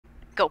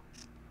go.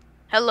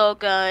 Hello,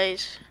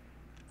 guys.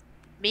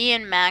 Me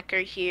and Mac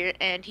are here,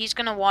 and he's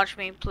gonna watch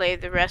me play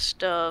the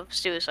rest of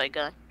Suicide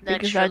Gun, the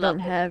Because extra I don't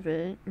level. have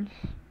it.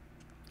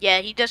 Yeah,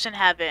 he doesn't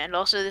have it, and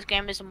also this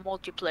game is a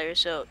multiplayer,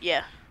 so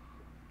yeah.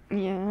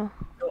 Yeah.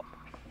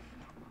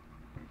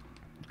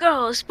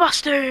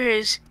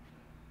 Ghostbusters!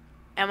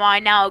 Am I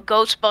now a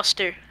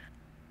Ghostbuster?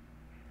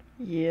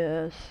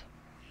 Yes.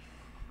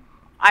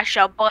 I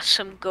shall bust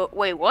some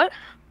Wait, what?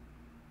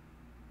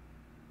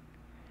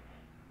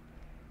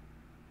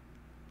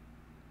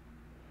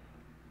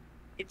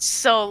 It's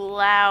so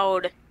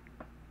loud.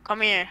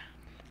 Come here.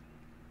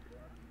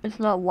 It's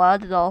not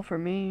loud at all for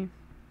me.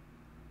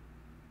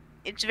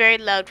 It's very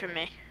loud for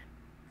me.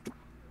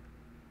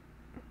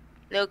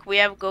 Look, we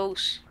have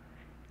ghosts.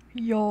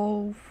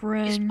 Yo,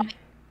 friend.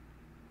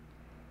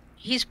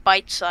 He's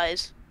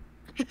bite-sized.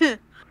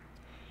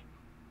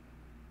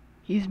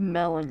 He's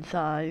melon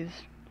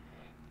sized.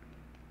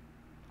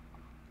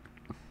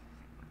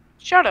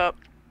 Shut up.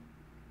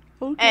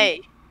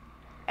 Okay.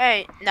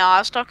 Hey. No, I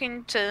was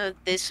talking to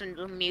this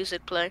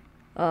music player.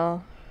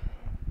 Oh.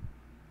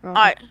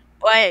 Alright,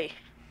 wait.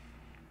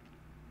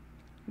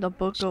 The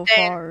book of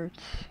Stand.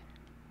 farts.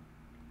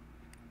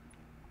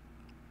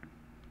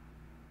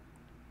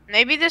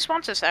 Maybe this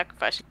wants a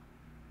sacrifice.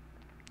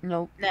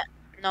 Nope.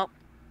 Nope.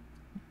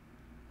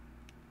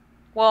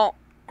 Well,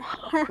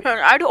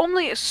 I'd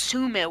only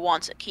assume it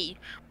wants a key.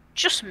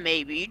 Just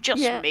maybe.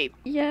 Maybe.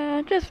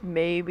 Yeah, just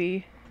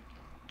maybe.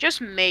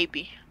 Just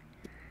maybe.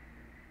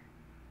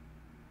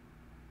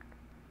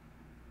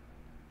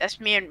 That's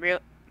me in real.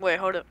 Wait,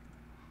 hold up.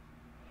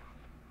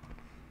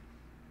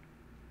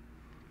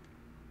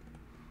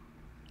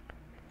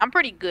 I'm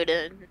pretty good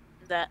at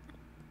that.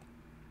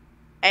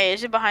 Hey,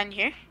 is it behind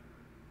here?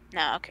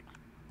 No, okay.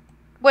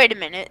 Wait a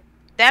minute.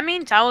 That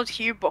means I was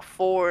here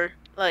before.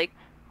 Like,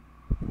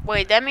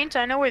 wait, that means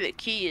I know where the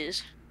key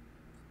is.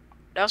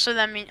 Also,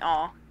 that means.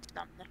 Oh, it's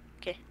not there.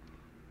 Okay.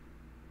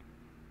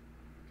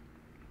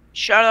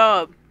 Shut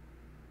up.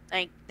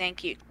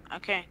 Thank you.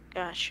 Okay,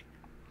 gosh.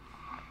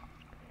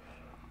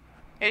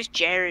 It's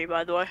Jerry,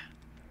 by the way.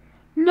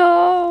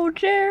 No,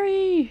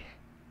 Jerry!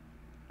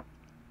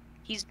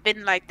 He's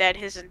been like that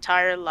his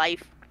entire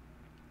life.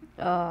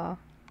 Uh.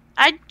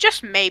 I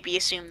just maybe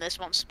assume this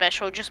one's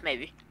special. Just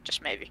maybe.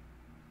 Just maybe.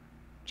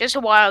 Just a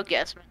wild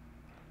guess, man.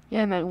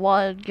 Yeah, man,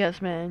 wild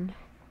guess, man.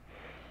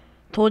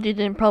 Told you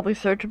didn't probably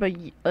search up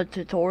a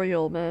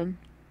tutorial, man.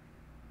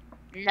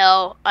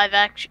 No, I've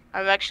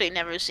actually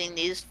never seen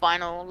these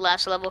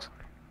last levels.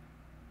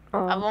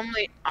 Uh.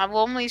 I've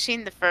only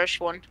seen the first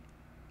one.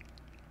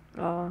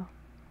 Uh.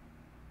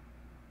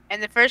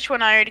 And the first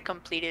one I already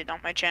completed on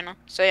my channel.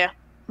 So yeah.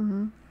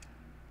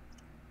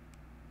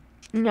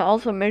 Yeah,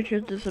 also make sure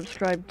to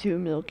subscribe to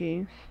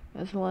Milky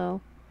as well.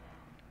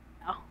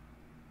 No.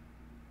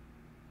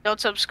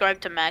 Don't subscribe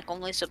to Mac,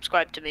 only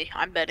subscribe to me.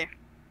 I'm better.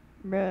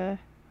 Bruh.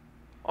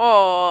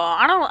 Oh,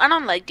 I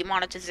don't like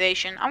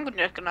demonetization. I'm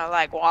just gonna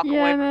like walk away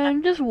Yeah, from that.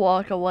 man, just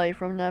walk away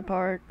from that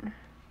part.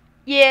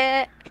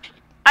 Yeah,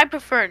 I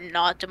prefer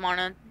not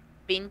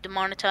being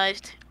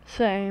demonetized.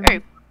 Same.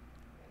 Very.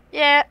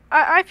 Yeah,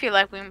 I feel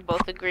like we can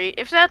both agree.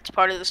 If that's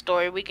part of the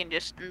story, we can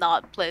just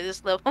not play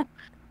this level.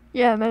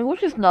 Yeah, man, we'll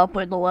just not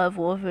play the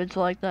level if it's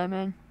like that,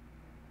 man.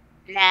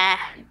 Nah.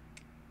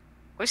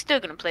 We're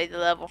still gonna play the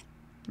level.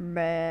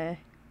 Bruh.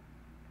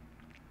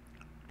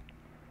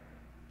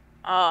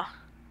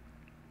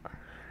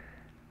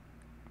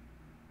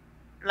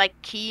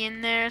 Like key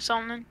in there or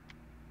something?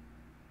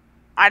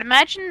 I'd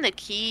imagine the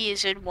key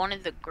is in one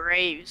of the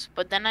graves,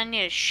 but then I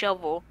need a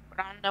shovel.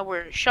 But I don't know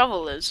where a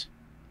shovel is.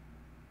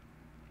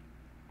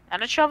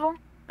 That a shovel?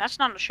 That's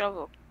not a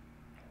shovel.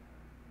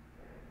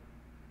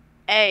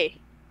 Hey.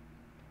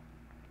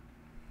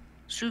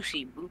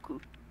 Sushi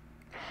buku.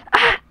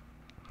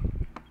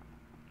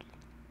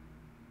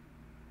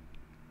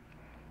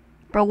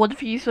 Bro, what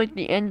if you use like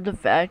the end of the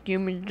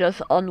vacuum and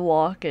just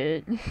unlock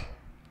it?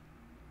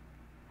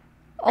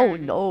 Oh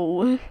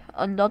no,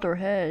 another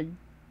head.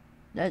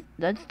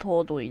 That's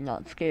totally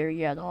not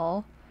scary at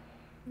all.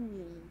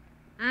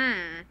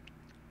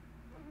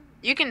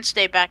 You can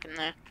stay back in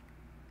there.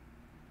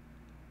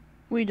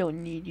 We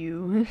don't need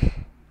you.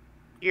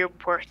 You're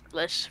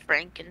worthless,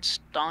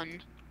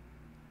 Frankenstein.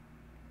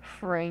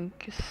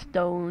 Frank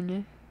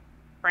Stone.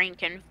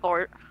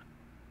 Frankenfort.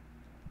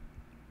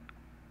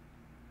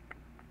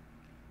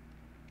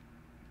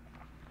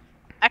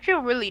 I feel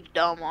really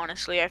dumb,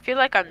 honestly. I feel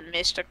like I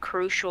missed a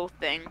crucial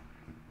thing,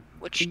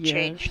 which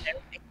changed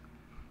everything.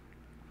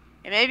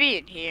 It may be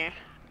in here.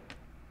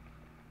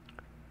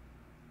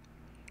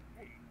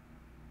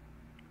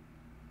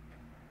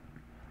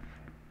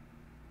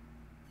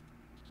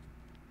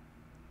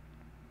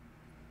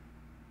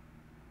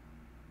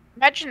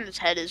 Imagine this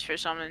head is for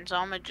something, so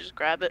I'm gonna just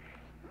grab it.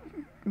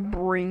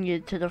 Bring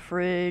it to the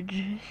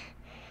fridge.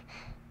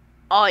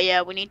 Oh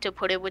yeah, we need to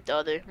put it with the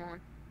other one.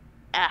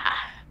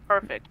 Ah,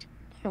 perfect.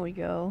 Here we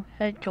go.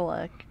 Head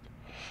collect.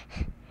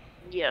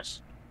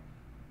 Yes.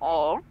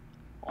 Oh.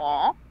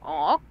 Oh.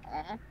 Oh.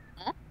 Oh.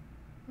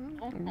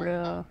 Oh.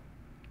 Bruh.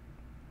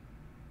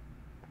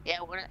 Yeah,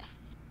 can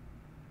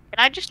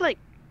I just like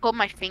put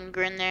my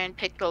finger in there and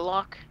pick the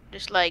lock?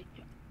 Just like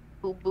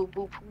boop boop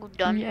boop, boop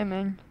done. Yeah,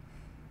 man.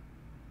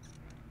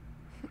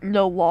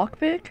 No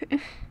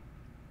lockpick?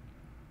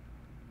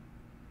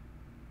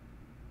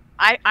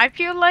 I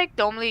feel like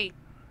the only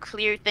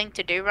clear thing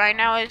to do right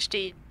now is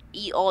to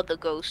eat all the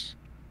ghosts.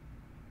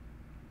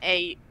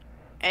 Hey,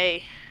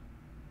 hey.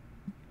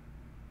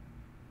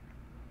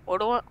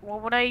 What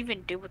would I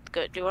even do with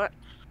the do I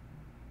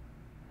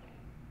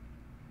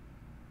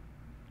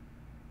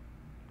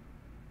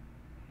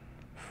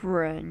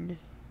Friend.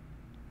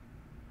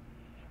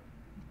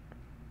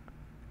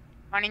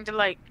 I need to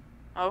like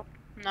oh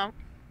no.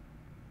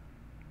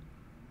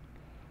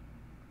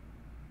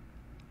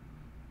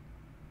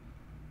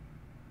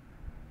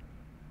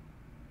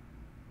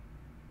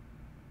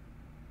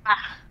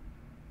 Ah.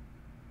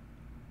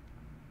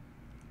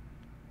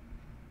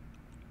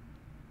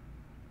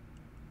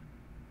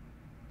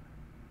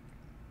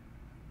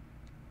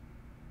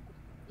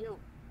 You.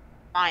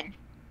 Fine.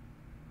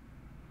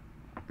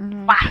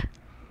 Mm. Wah.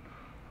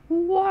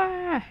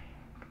 Why?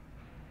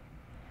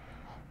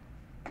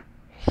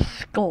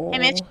 Skull. Hey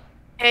Mitch.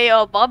 Hey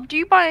Bob, do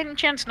you by any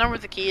chance know where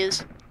the key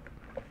is?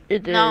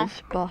 It No.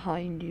 is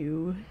behind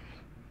you.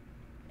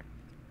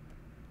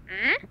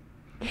 Hmm?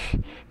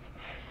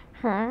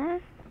 Huh?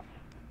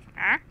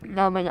 Huh?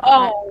 No, man.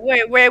 Oh,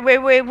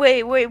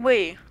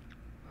 wait.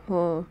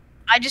 Huh?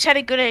 I just had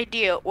a good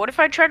idea. What if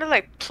I try to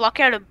like pluck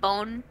out a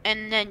bone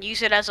and then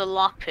use it as a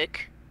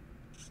lockpick?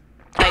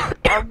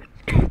 Like,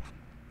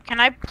 can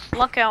I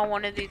pluck out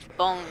one of these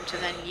bones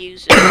and then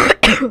use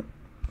it?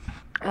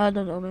 I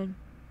don't know, man.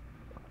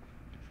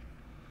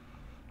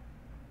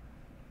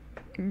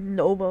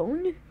 No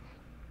bone?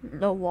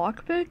 No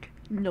lockpick?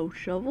 No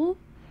shovel?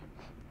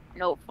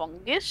 No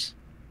fungus?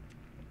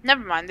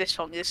 Never mind this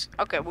fungus.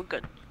 Okay, we're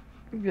good.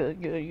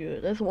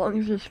 Good. As long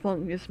as there's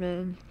fungus,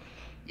 man.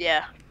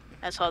 Yeah,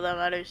 that's all that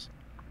matters.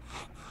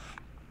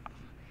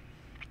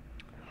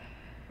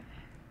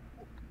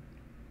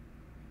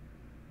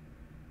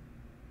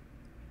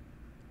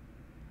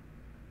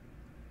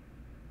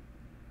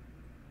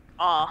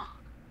 Aw.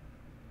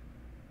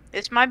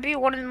 This might be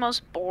one of the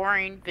most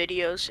boring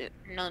videos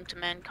known to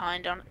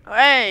mankind on.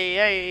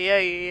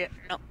 Hey.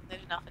 No,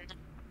 there's nothing.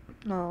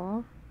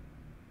 Aw.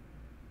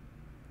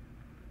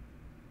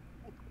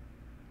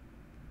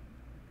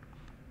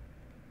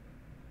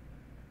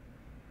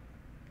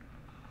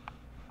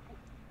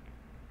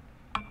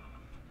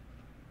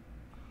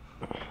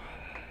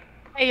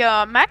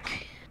 Hey,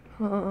 Mac,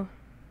 Huh.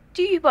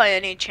 do you by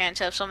any chance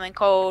have something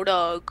called,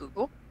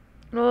 Google?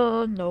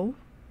 No.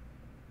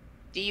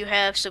 Do you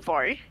have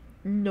Safari?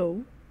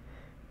 No.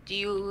 Do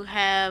you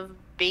have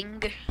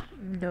Bing?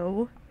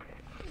 No.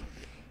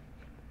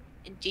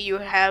 Do you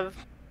have,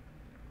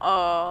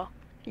 an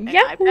iPad?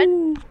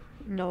 Yahoo!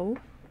 No.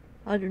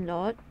 I do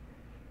not.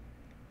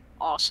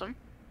 Awesome.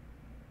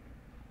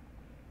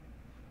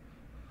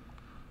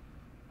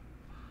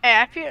 Hey,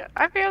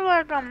 I feel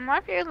like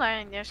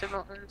there's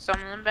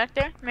someone back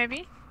there.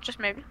 Maybe, just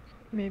maybe.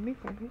 Maybe.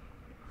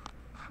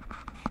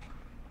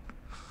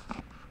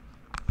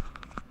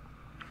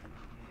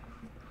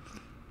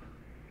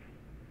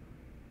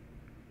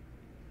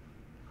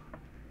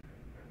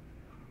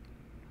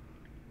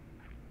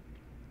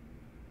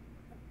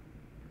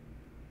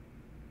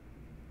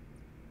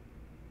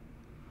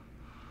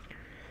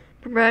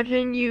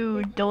 Imagine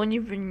you don't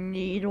even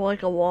need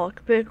like a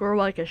lockpick or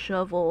like a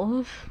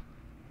shovel.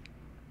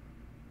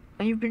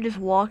 And you've been just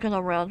walking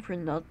around for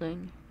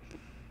nothing.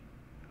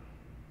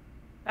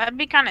 That'd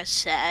be kind of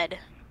sad.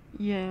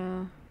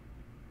 Yeah.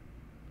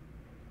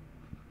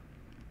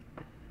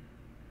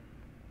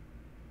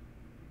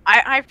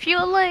 I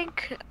feel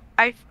like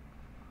I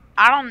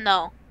don't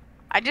know.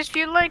 I just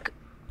feel like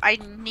I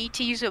need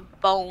to use a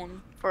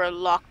bone for a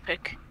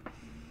lockpick.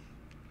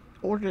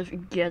 Or just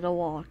get a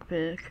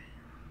lockpick.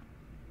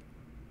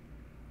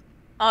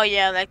 Oh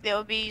yeah, like there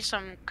will be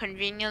some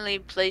conveniently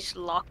placed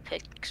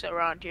lockpicks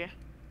around here.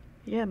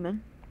 Yeah,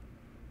 man.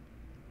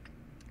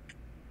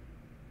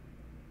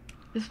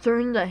 Just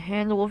turn the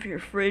handle of your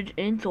fridge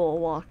into a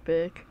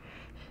lockpick.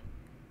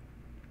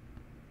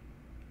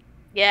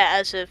 Yeah,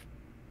 as if.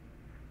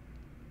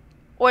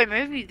 Wait,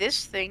 maybe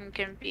this thing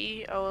can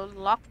be a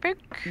lockpick?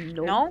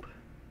 Nope. No?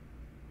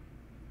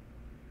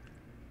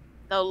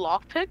 No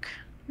lockpick?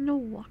 No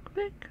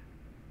lockpick?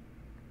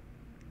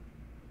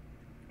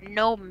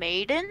 No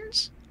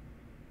maidens?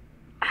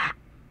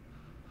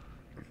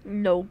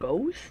 No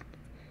ghost?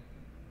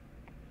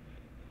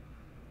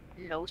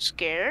 No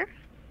scare?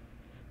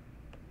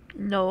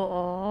 No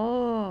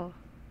aw.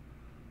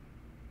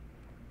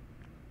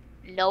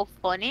 No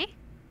funny?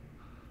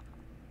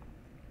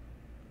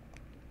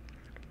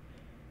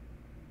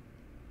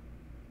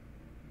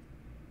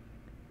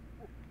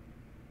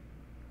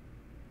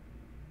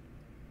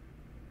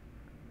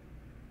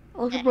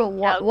 Also, bro,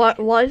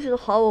 why is it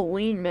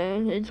Halloween,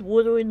 man? It's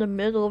literally in the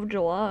middle of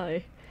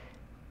July.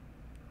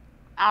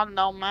 I don't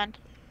know, man.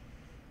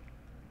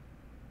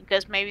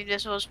 Because maybe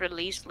this was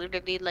released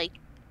literally like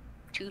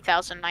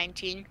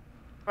 2019,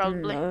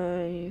 probably.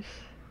 Nice.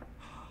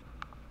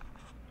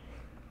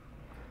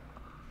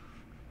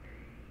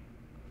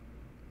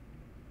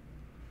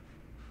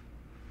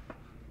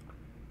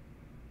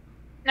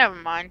 Never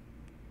mind.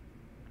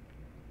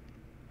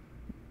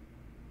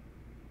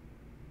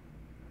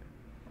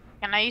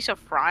 Can I use a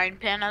frying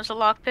pan as a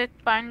lockpick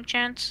by any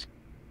chance?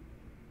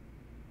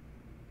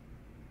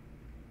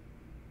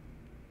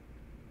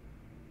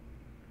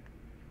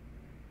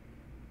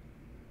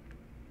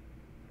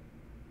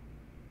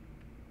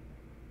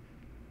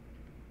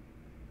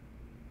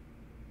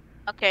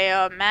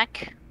 Okay,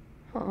 Mac.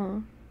 Huh.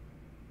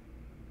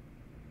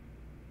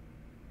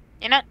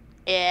 You know?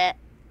 Yeah.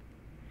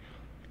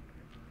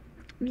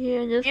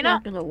 Yeah, that's You know?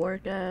 not gonna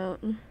work out.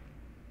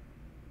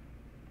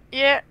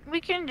 Yeah,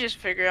 we can just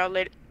figure out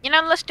later. You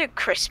know, let's do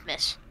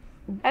Christmas.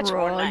 That's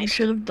more Bruh, you nice.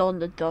 should have done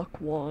the duck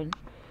one.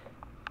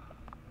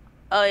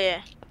 Oh,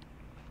 yeah.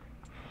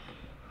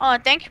 Oh,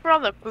 thank you for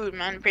all the food,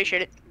 man.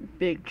 Appreciate it.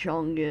 Big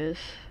chungus.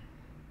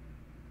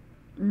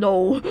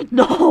 No,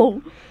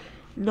 no,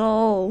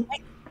 no.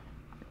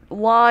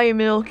 Why,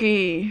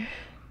 Milky?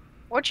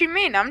 What you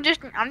mean? I'm just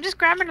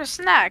grabbing a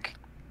snack.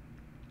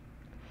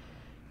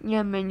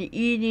 Yeah, man,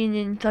 eating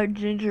inside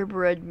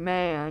gingerbread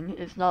man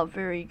is not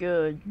very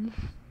good.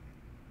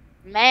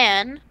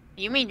 Man,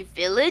 you mean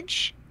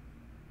village?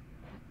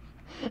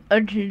 A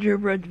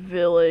gingerbread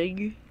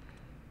village.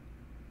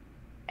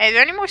 Hey, is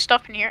there any more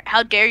stuff in here?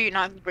 How dare you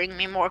not bring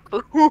me more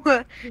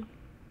food?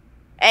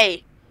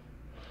 Hey.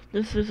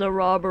 This is a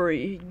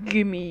robbery.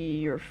 Give me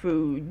your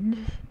food.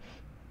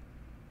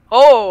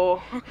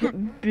 Oh.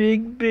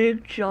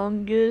 Big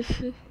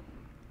chungus.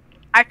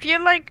 I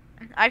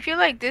feel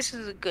like this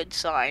is a good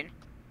sign.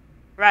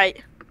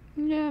 Right.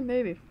 Yeah,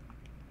 maybe.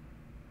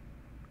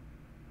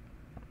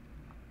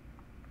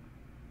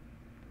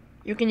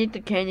 You can eat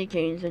the candy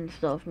canes and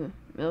stuff,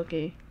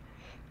 Milky.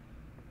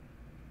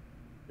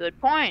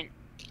 Good point.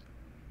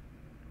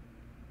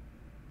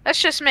 Let's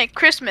just make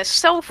Christmas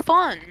so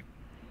fun.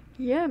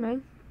 Yeah,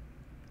 man.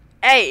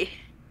 Hey.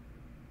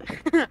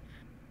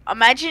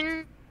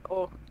 Imagine.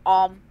 Oh,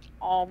 um.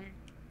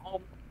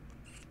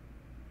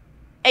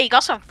 Hey, you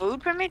got some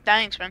food for me?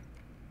 Thanks, man.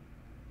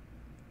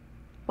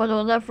 But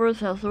on that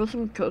first house, there were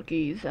some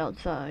cookies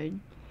outside.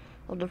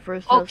 On the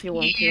first house you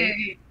went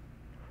to.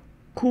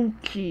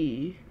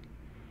 Cookie.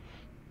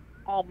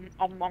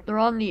 They're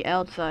on the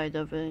outside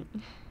of it.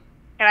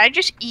 Can I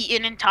just eat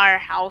an entire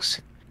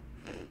house?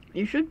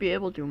 You should be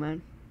able to,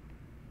 man.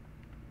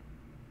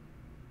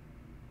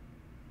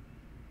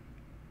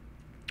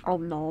 Oh,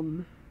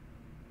 nom.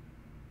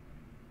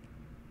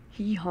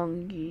 He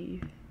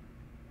hungry.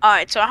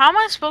 Alright, so how am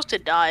I supposed to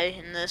die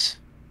in this?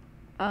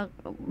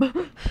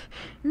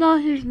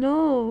 Not his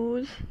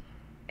nose.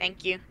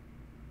 Thank you. Is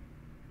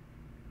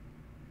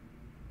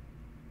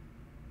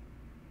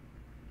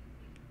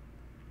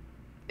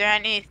there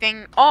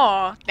anything?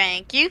 Oh,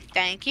 thank you.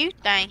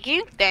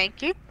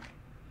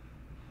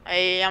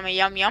 Hey, yummy,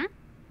 yum.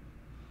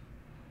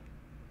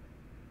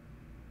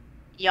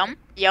 Yum.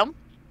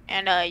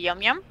 And,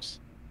 yums.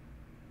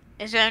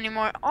 Is there any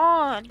more?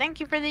 Oh,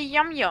 thank you for the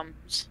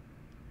yums.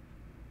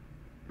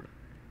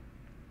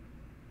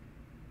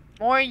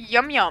 More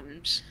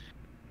yums.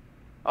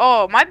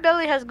 Oh, my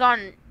belly has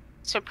gotten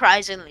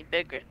surprisingly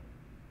bigger.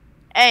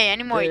 Hey,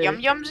 any more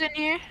yums in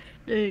here?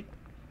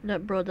 No,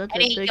 bro, that's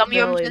Any a big yums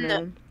belly, in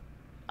man.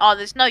 Oh,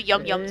 there's no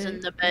yums in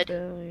the bed.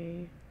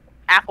 Belly.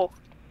 Apple.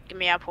 Give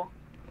me apple.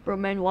 Bro,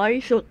 man, why are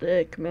you so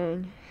thick,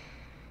 man?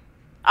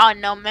 Oh,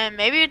 no, man.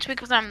 Maybe it's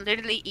because I'm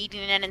literally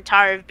eating an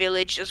entire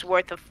village's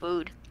worth of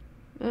food.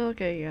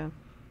 Okay, yeah.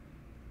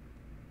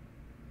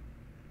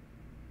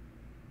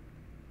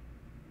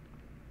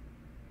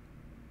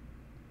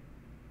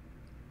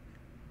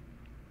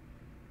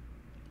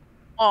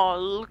 Oh,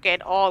 look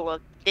at all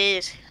of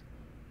this.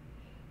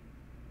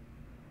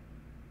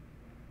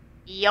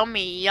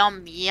 Yummy,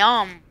 yum.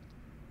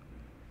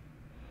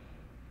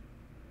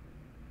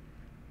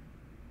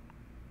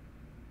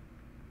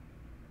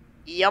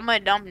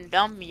 Yumma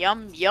dum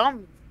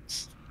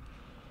yums.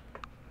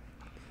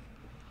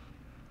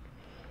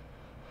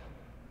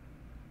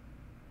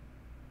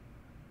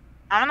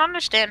 I don't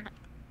understand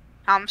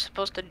how I'm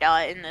supposed to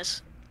die in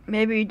this.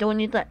 Maybe you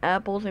don't eat the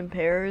apples and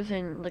pears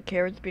and the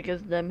carrots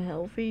because them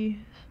healthy.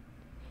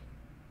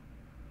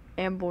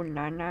 And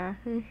banana.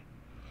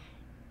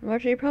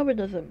 Actually, it probably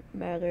doesn't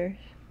matter.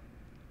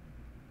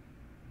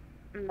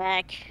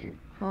 Mac.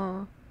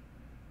 Huh.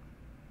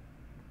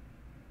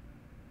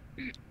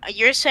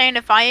 You're saying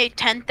if I ate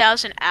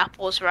 10,000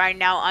 apples right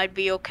now, I'd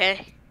be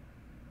okay?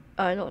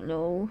 I don't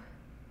know.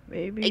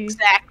 Maybe.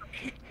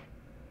 Exactly.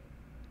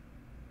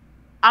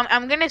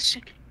 I'm gonna...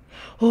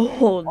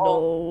 Oh,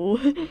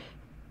 no.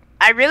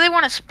 I really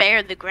want to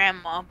spare the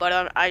grandma,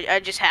 but I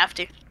just have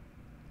to.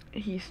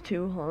 He's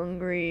too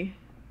hungry.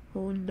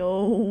 Oh,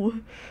 no.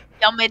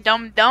 Yummy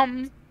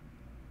dum.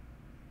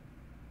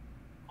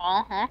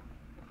 Uh-huh.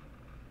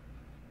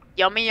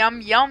 Yummy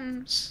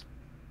yums.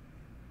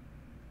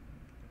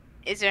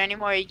 Is there any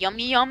more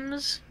yummy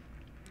yums?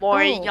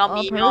 More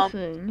yummy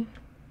yums.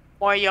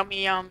 More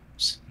yummy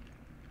yums.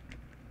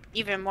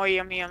 Even more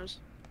yummy yums.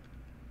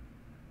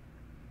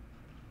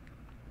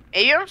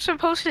 Maybe I'm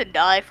supposed to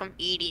die from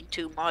eating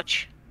too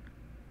much.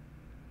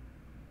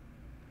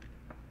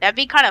 That'd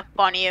be kind of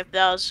funny if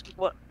that was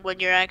what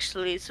you're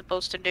actually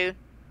supposed to do.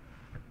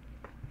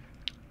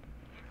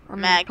 I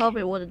mean, Mag.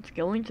 probably what it's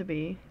going to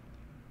be.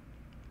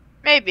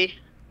 Maybe.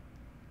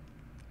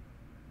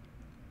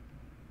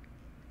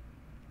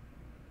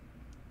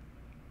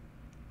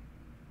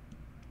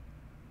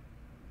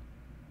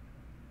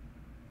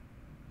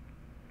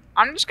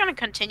 I'm just gonna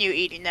continue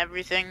eating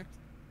everything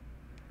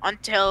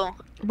until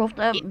With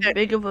that either.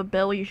 big of a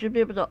belly, you should be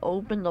able to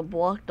open the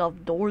blocked off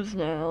doors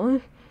now.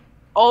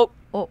 Oh.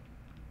 Oh.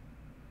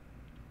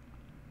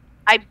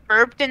 I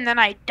burped and then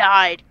I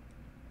died.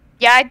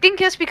 Yeah, I think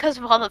it's because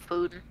of all the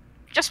food.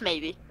 Just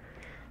maybe.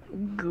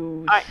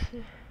 Goose.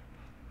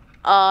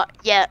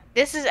 Yeah,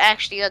 this is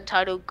actually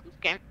Untitled Goose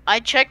Game. I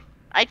checked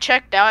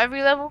out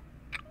every level.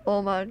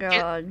 Oh my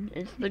god,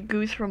 it's the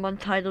goose from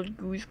Untitled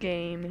Goose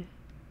Game.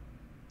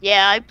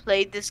 Yeah, I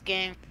played this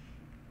game.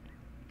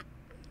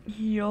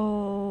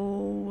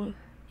 Yo.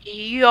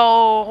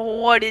 Yo,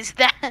 what is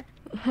that?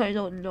 I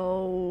don't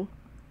know.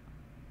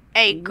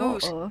 Hey,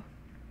 Goose.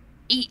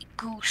 Eat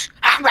goose.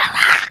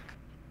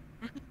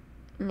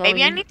 No,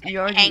 Maybe I need to you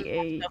already hang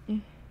ate. myself.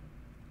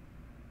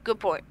 Good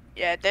point.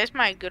 Yeah, there's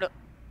my good.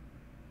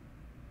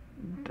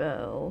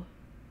 Bell.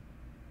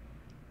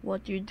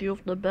 What do you do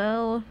with the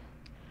bell?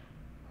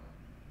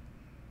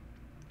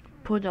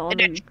 Put on.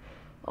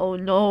 Oh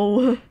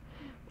no.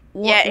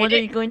 What are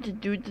you going to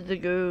do to the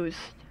goose?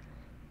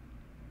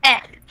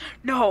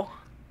 No.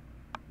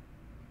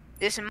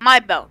 This is my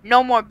bell.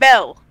 No more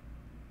bell.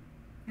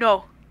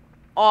 No.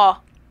 Oh.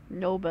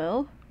 No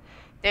bell?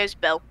 There's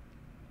bell.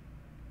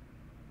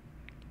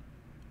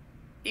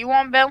 You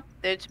want bell?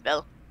 There's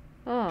bell.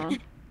 Ah.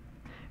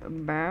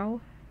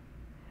 Bow?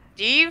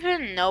 Do you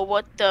even know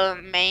what the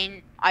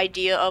main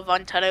idea of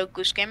Untitled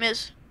Goose Game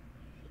is?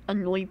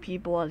 Annoy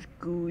people as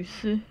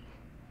goose.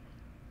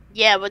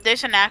 Yeah, but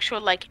there's an actual,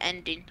 like,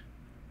 ending.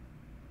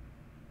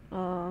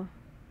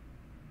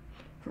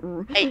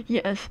 Hey.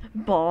 Yes,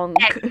 bonk.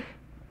 Hey.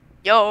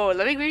 Yo,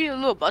 let me give you a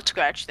little butt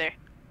scratch there.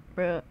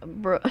 Bruh.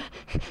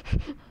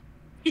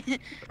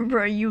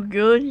 Bruh, you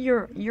good?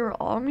 Your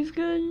arm's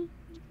good?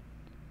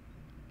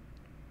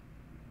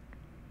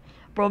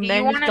 Bro,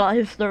 man just got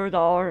his third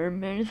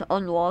arm. Man just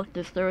unlocked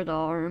his third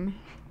arm.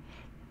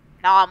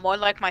 Nah, more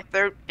like my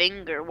third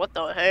finger. What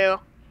the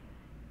hell?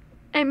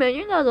 Hey man,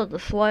 you're not allowed to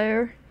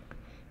swear.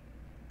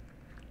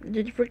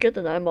 Did you forget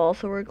that I'm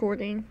also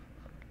recording?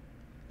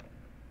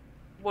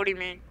 What do you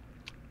mean?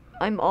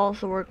 I'm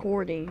also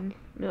recording,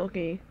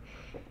 Milky.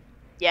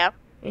 Yeah?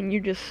 And you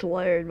just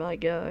sweared, my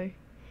guy.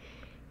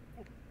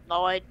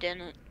 No, I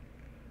didn't.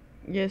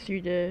 Yes,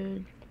 you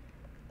did.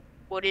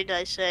 What did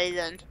I say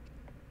then?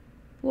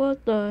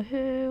 What the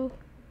hell?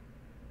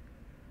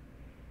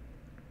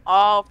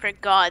 Oh,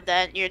 forgot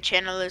that your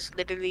channel is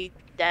literally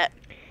that.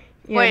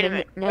 Yeah, wait a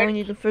minute. Now we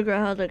need to figure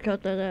out how to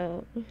cut that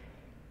out.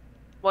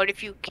 What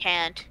if you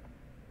can't?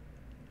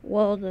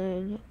 Well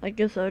then, I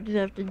guess I just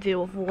have to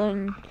deal with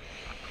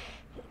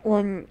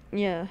one,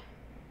 yeah.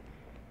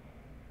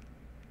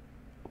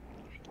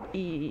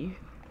 E.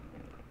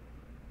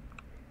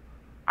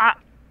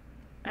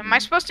 Am I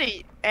supposed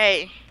to?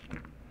 Hey,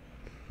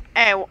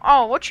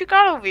 oh, what you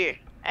got over here?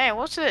 Hey,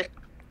 what's this?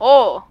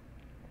 Oh.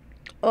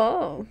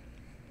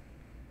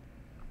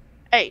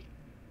 Hey.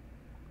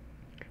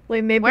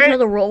 Wait, maybe try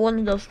to roll one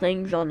of those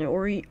things on it,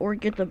 or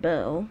get the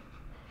bell.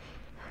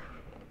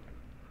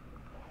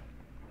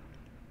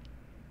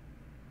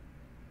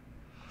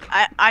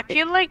 I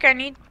feel like I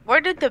need.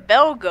 Where did the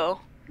bell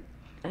go?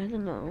 I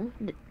don't know.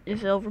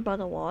 Is it over by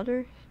the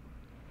water?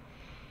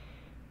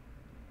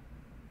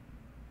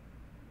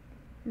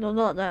 No,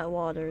 not that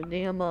water.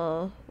 Damn,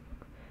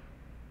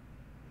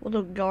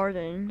 little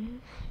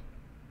garden.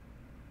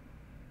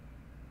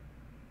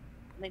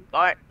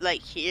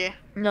 Like here?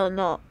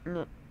 No.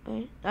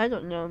 I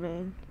don't know,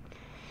 man.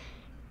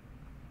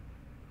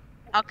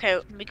 Okay,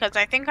 because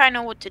I think I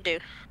know what to do.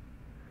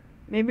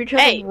 Maybe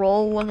try to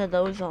roll one of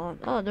those on.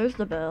 Oh, there's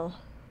the bell.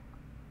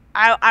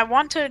 I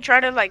want to try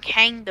to like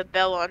hang the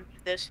bell on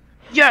this.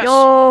 Yes.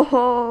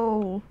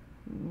 Yo,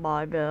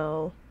 my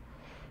bell.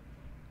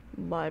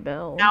 My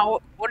bell. Now,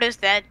 what does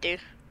that do?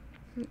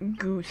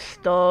 Goose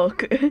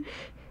stuck.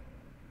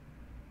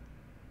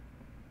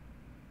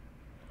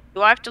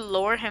 Do I have to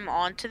lower him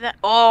onto that?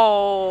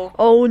 Oh.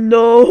 Oh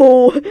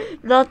no!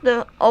 Not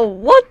the. Oh,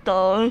 what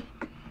the?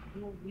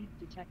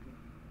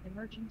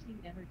 Emergency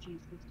energy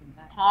system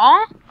back.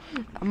 Huh?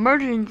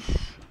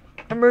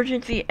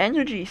 Emergency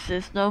energy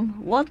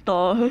system. What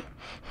the?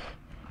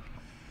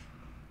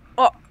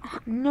 Oh.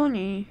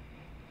 Nani?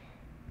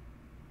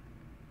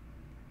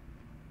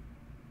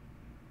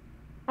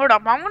 Hold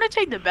up, I'm gonna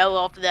take the bell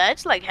off of that.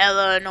 It's like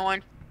hella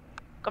annoying.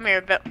 Come here,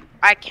 bell.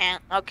 I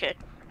can't. Okay.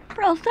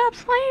 Bro, stop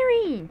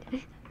swearing!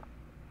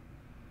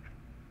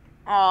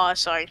 Oh,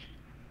 sorry.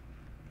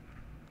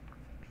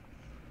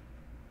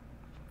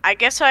 I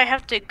guess I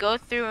have to go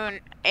through an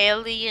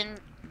alien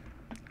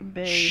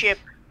ship.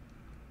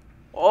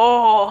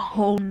 Oh.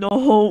 Oh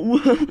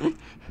no.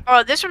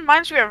 Oh, this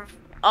reminds me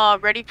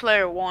of Ready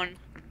Player One.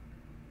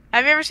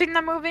 Have you ever seen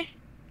that movie?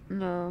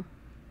 No.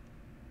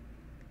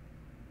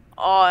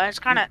 Oh, it's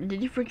kind of.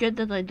 Did you forget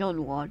that I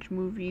don't watch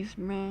movies,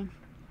 man?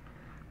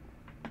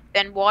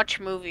 Then watch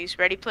movies.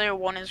 Ready Player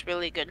One is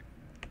really good.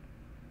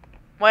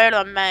 Where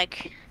the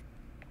Meg?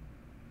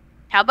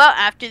 How about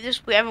after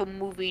this we have a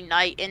movie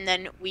night and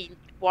then we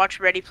watch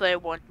Ready Player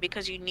One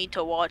because you need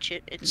to watch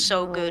it. It's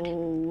so good.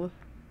 No.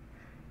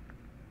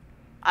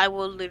 I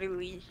will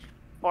literally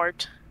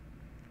fart.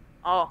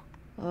 Oh.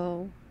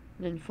 Oh,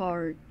 then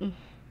fart.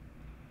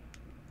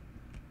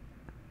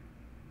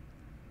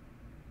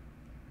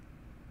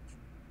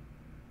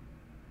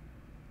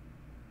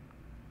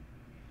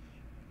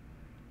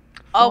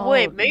 Oh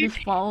wait, maybe.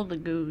 Just follow the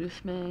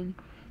goose, man.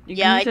 The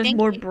Yeah, goose I has think.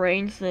 more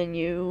brains than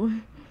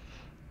you.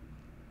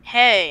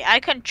 Hey, I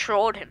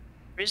controlled him.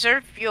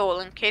 Reserve fuel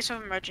in case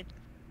of emergency.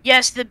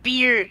 Yes, the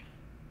beer.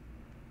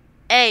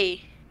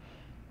 Hey.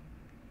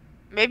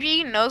 Maybe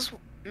he knows.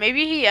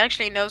 Maybe he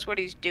actually knows what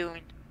he's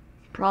doing.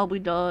 Probably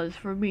does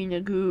for being a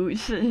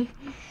goose.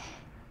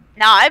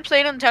 Now, I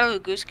played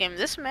Untitled Goose Game.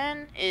 This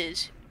man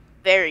is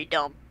very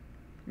dumb.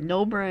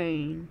 No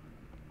brain.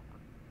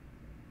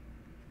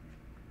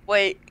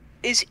 Wait,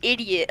 is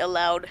idiot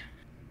allowed?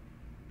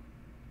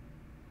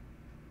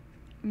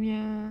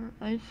 Yeah,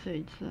 I'd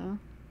say so.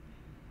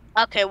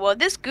 Okay, well,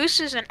 this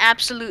goose is an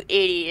absolute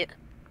idiot.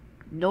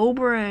 No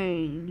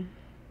brain.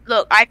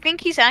 Look, I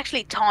think he's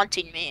actually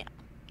taunting me.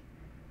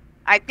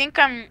 I think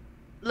I'm...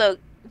 Look,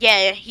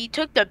 yeah, he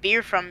took the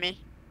beer from me.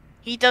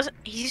 He doesn't...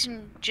 He's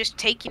just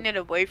taking it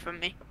away from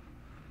me.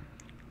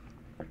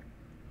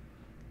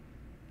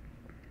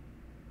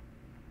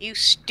 You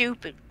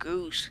stupid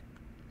goose.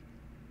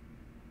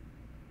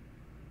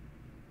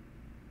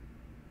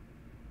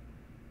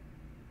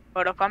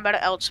 Hold up, I'm about to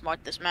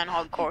outsmart this man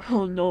hardcore.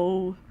 Oh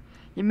no.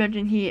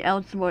 Imagine he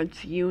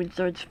outsmarts you and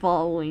starts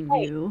following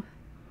Hey. you.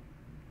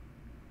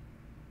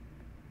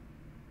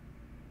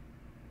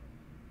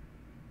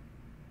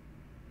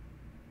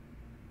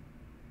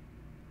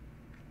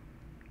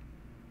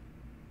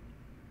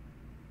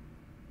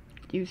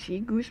 Do you see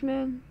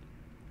Gooseman?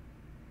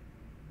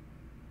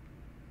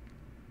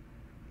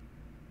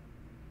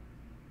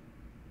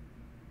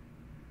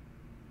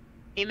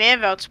 He may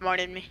have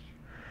outsmarted me.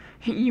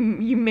 You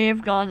may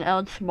have gotten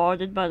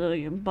outsmarted by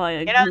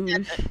a Get out of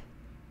goose.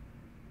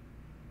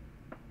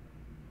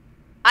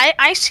 that.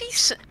 I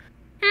see...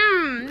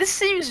 this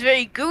seems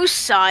very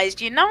goose-sized,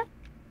 you know?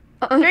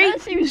 Very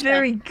That seems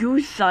very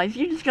goose-sized.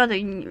 You just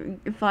gotta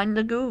find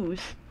the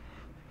goose.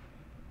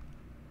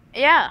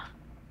 Yeah.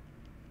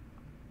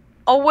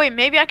 Oh wait,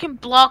 maybe I can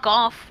block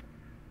off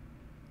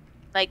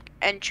like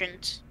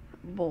entrance.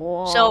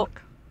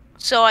 Block.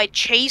 So I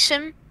chase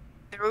him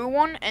through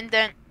one and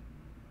then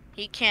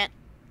he can't,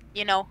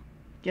 you know,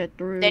 Get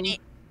through. then he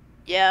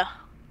yeah,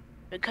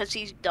 because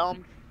he's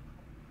dumb.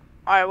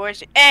 Alright, where's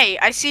he? Hey,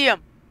 I see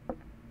him.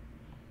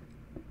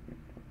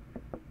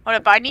 Hold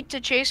up, I need to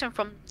chase him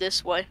from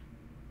this way.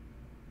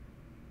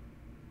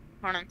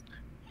 Hold on.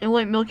 And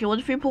wait, Milky, what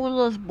if you put one of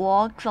those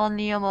blocks on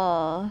the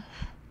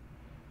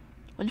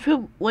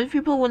what if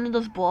you put one of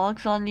those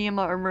blocks on the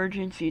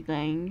emergency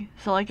thing,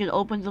 so like it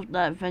opens up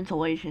that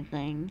ventilation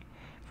thing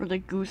for the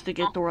goose to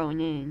get thrown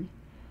in?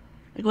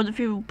 Like what if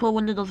you put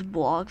one of those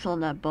blocks on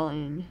that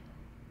button?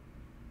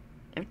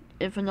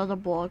 If another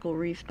block will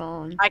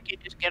respawn. I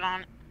could just get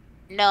on it.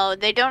 No,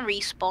 they don't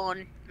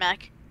respawn,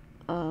 Mac.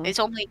 It's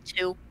only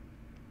 2.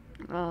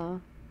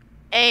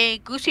 Hey,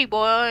 Goosey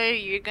boy,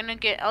 you're gonna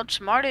get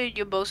outsmarted,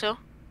 you bozo.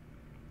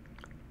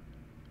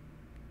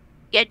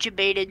 Get you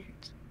baited.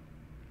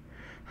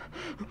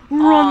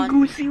 Run,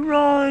 Goosey,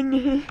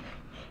 run!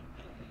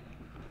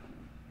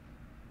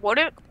 What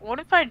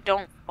if I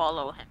don't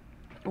follow him?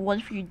 What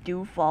if you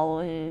do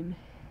follow him?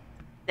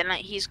 Then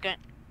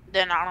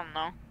then I don't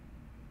know.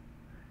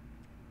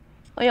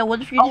 Oh yeah,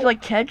 what if you just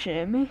like catch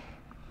him?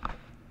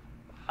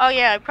 Oh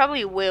yeah, I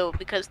probably will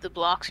because the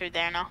blocks are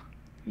there now.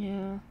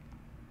 Yeah.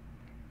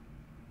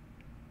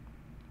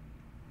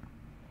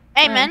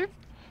 Hey man,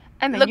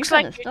 looks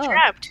like you're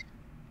trapped.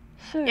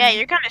 Sir. Yeah,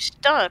 you're kind of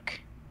stuck.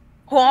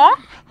 Huh?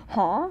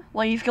 Huh?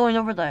 Why he's going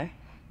over there?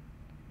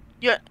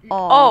 Yeah.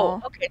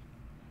 Oh, okay.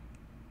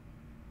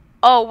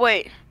 Oh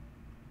wait.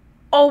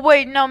 Oh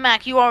wait, no,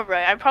 Mac, you are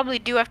right. I probably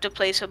do have to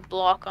place a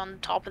block on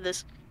top of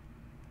this.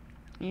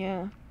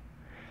 Yeah.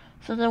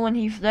 So then when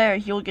he's there,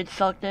 he'll get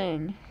sucked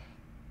in.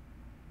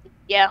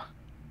 Yeah.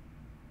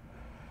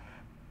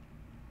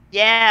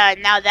 Yeah,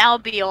 now that'll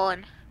be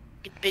on.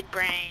 Get big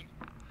brain.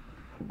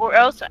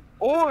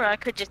 Or I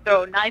could just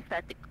throw a knife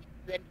at the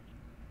then.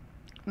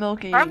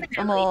 Milky, I'm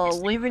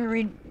leave and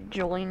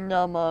rejoin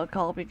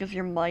call because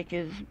your mic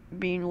is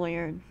being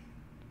weird.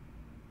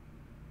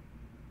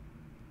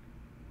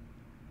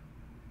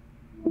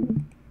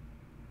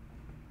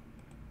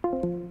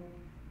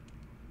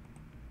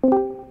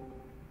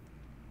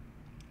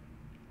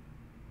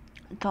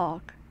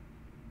 Talk.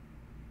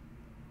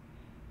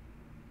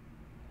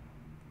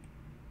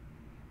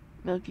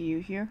 Milky, you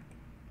here?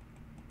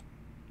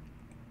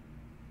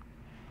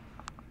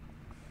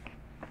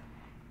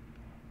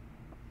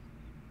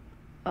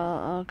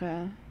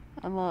 Okay.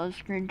 I'm on a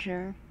screen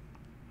share.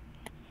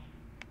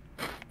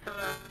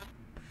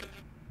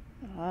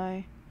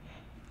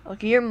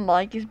 Okay, your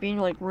mic is being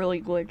like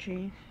really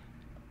glitchy.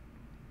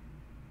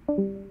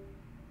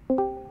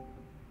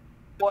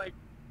 What?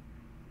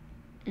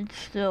 It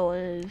still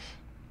is.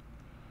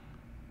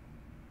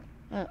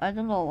 I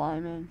don't know why,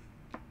 man.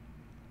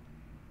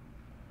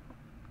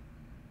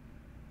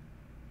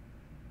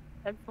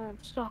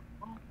 Headphones suck.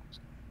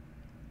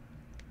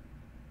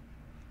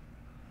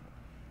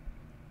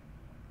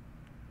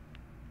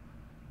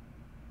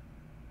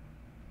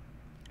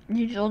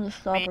 You just want to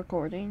stop Me.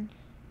 recording?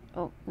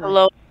 Oh, right.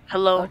 Hello?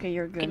 Hello? Okay,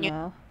 you're good Can you...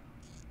 now.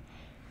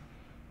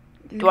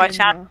 Do I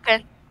sound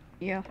okay?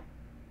 Yeah.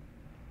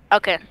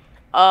 Okay.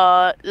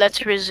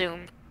 Let's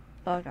resume.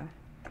 Okay.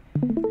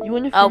 You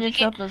want to We finish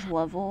can... up this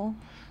level?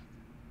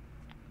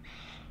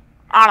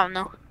 I don't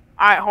know.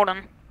 Alright, hold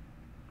on.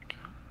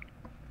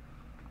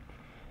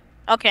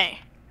 Okay.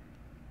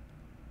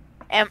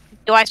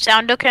 Do I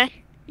sound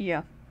okay?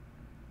 Yeah.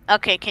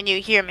 Okay, can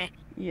you hear me?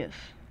 Yes.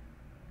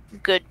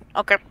 Good.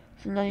 Okay.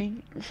 So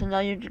now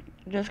you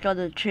just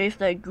gotta chase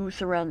that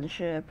goose around the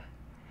ship.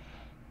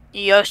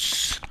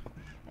 Yes.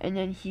 And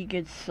then he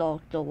gets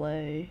sucked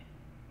away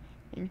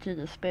into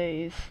the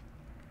space.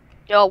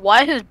 Yo,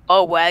 why is his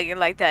boat wagging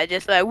like that?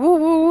 Just like woo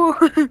woo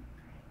woo.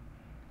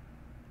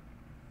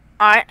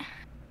 Alright.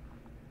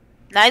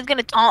 Now he's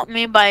gonna taunt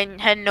me by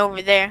heading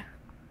over there.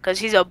 Cause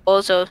he's a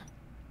bozo.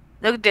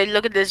 Look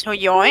at this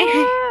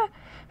yoink.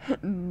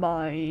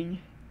 Mine.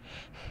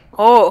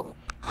 Oh.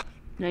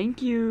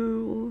 Thank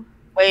you.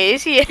 Wait,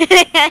 is he?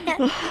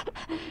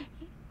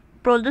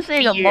 Bro, this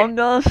ain't Here. Among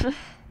Us.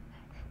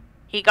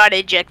 He got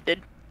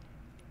ejected.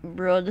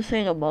 Bro, this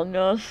ain't Among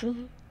Us.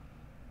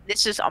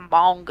 This is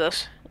Among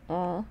Us.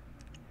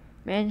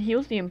 Man, he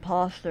was the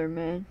imposter,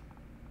 man.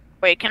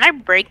 Wait, can I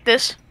break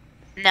this?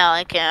 No,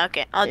 I can't.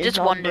 Okay, I'll It's just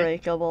wonder.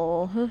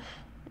 unbreakable.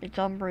 It's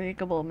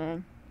unbreakable,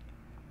 man.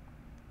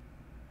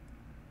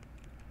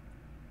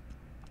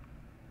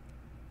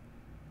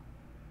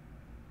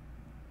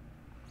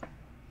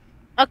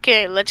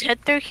 Okay, let's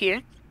head through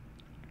here.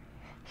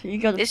 So you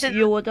gotta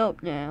fuel it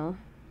up now.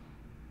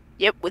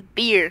 Yep, with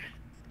beer.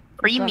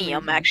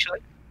 Premium,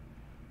 actually.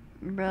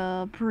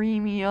 Bruh,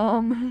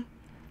 premium.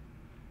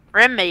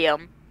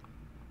 Premium.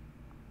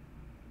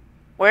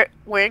 Where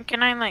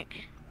can I,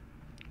 like...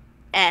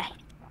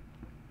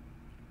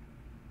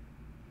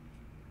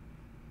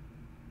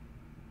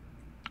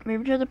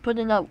 Maybe try to put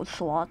in that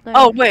slot there.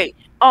 Oh, wait.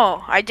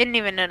 Oh, I didn't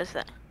even notice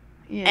that.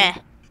 Yeah.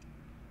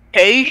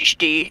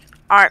 Tasty.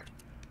 Alright.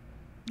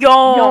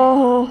 Yo!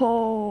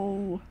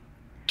 Yo!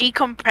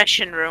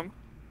 Decompression room.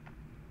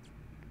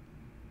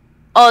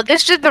 Oh,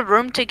 this is the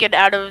room to get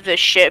out of the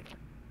ship.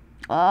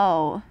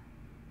 Oh.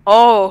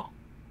 Oh.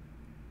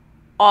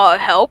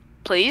 Help,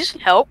 please.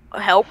 Help.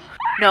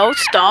 No,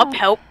 stop.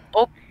 Help.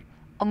 Oh.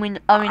 I mean,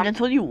 that's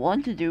what you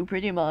want to do,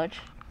 pretty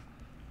much.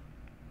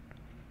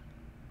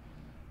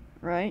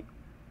 Right?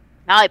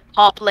 Now I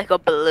pop like a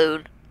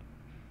balloon.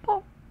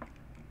 Pop.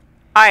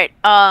 Alright,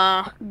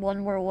 one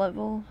more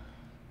level.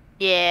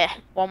 Yeah,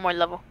 one more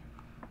level.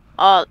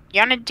 You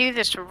wanna do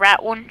this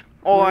rat one?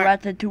 Or...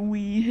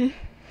 Ratatouille.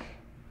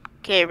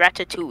 Okay,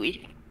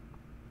 Ratatouille.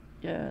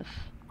 Yes.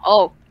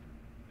 Oh.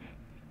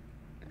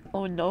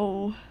 Oh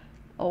no.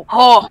 Oh.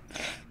 Oh.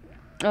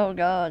 Oh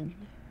god.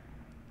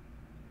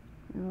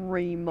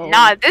 Remote.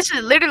 Nah, this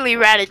is literally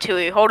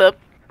Ratatouille. Hold up.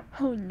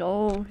 Oh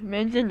no,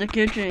 man's in the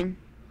kitchen.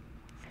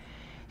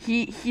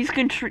 You're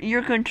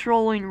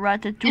controlling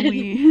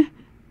Ratatouille.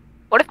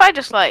 What if I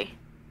just like...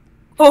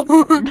 Oh.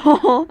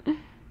 No.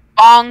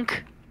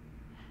 Bonk.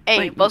 Hey,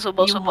 Wait, buzzle.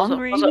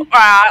 hungry?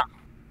 Ah.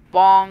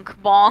 Bonk.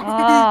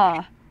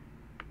 Ah.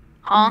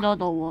 Huh?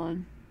 Another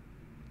one.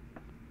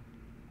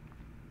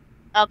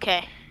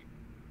 Okay.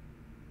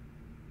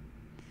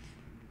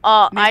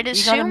 I'd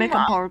assume... You gotta make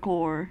him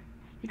parkour.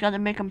 You gotta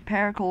make him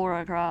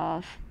parkour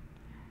across.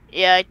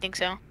 Yeah, I think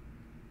so.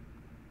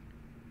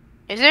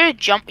 Is there a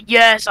jump?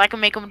 Yes, I can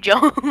make him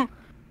jump.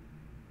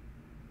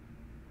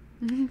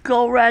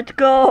 Go, rat,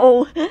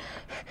 go!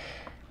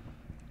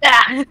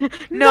 Ah,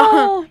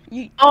 no.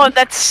 Oh,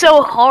 that's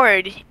so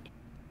hard.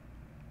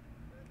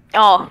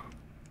 Oh.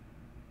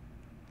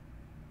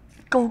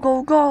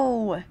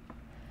 Go!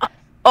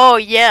 Oh,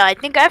 yeah, I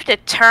think I have to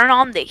turn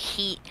on the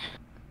heat.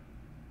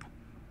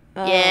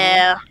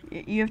 Yeah.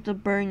 You have to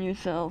burn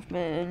yourself,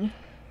 man.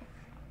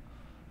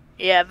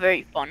 Yeah,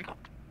 very fun.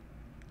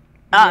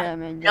 Yeah,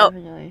 man,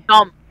 definitely.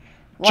 Jump.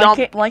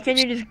 Why can't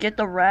you just get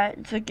the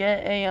rat to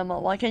get a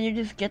why can't you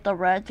just get the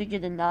rat to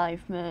get a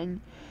knife,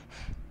 man?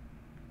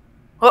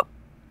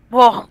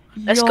 Whoa,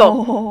 let's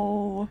go.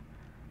 Yo.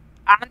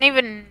 I don't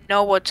even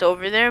know what's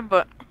over there,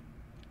 but...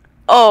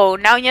 Oh,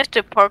 now you have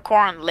to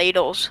parkour on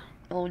ladles.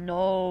 Oh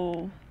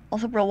no.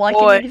 Also, bro, why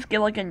can't you just get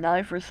like a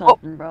knife or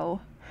something, bro?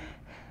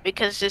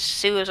 Because this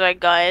suicide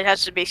guy, it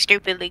has to be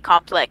stupidly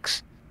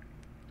complex.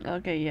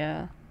 Okay,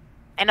 yeah.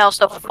 And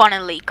also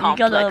funnily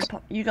complex.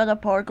 You gotta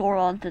parkour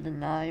onto the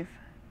knife.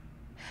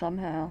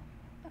 Somehow.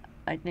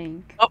 I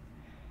think. Oh.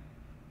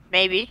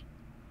 Maybe.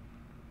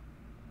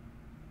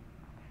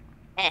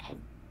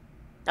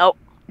 Nope.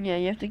 Yeah,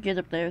 you have to get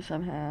up there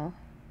somehow.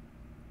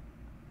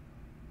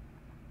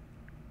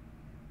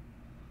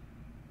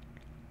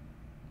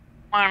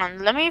 Hold on,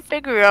 let me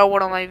figure out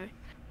what am I.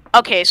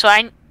 Okay, so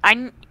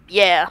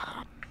yeah,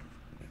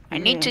 I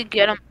need Yeah. to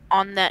get him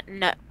on that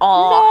net.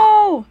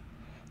 Oh, No!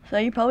 So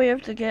you probably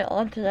have to get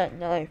onto that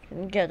knife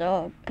and get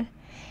up.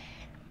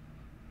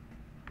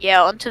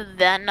 yeah, onto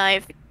that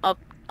knife, up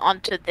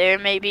onto there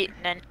maybe, and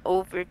then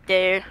over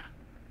there,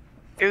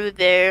 through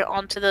there,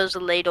 onto those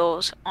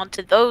ladles,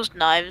 onto those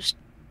knives,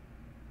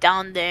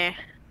 down there,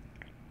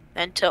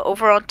 then to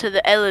over onto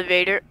the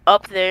elevator,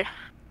 up there,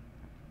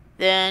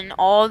 then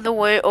all the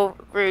way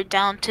over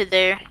down to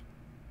there,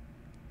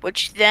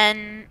 which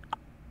then,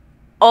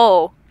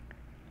 oh,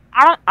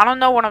 I don't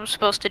know what I'm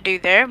supposed to do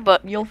there,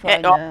 but You'll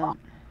find oh, out.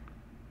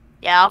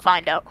 yeah, I'll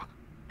find out.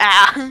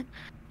 Ah,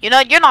 you know,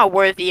 you're not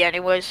worthy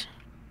anyways.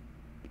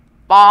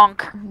 Bonk.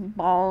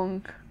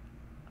 Bonk.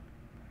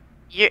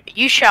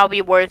 You shall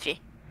be worthy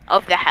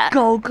of the hat.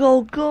 Go,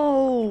 go,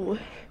 go!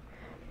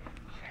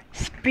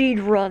 Speed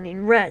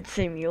running rat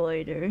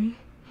simulator.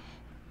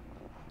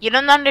 You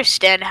don't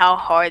understand how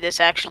hard this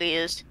actually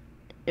is.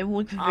 It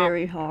looks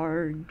very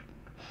hard.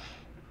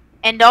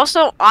 And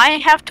also, I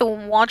have to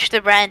watch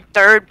the rat in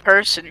third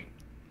person.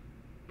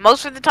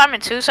 Most of the time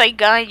in Suicide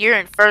Guy, you're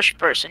in first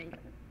person.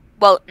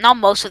 Well, not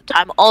most of the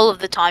time, all of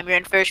the time you're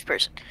in first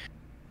person.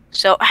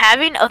 So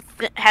having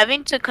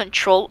to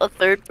control a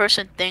third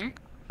person thing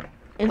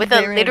It's with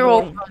a literal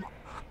annoying.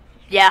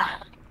 yeah.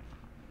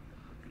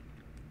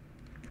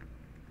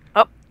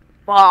 Oh,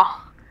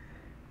 wow.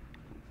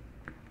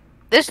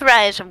 This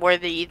rat isn't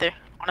worthy either,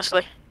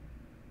 honestly.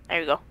 There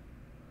you go.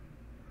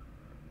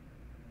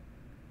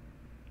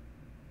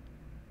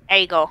 There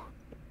you go.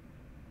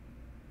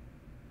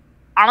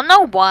 I don't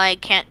know why I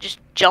can't just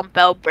jump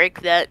out,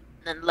 break that,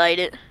 and then light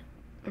it.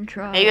 I'm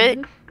trying.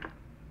 Maybe.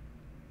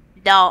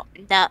 No,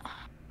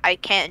 I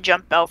can't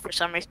jump out for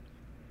some reason.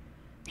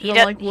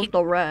 Like with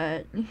the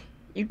rat.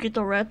 You get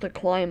the rat to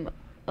climb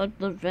up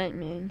the vent,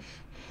 man.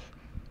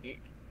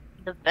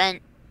 The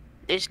vent.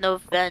 There's no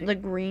vent. The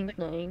green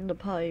thing, the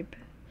pipe.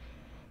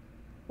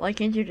 Why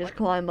can't you just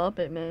climb up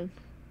it, man?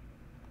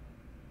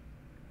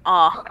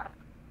 Oh.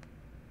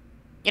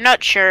 You're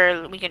not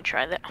sure? We can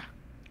try that.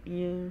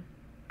 Yeah.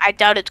 I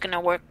doubt it's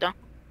gonna work though.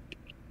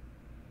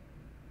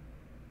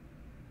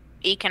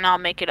 He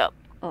cannot make it up.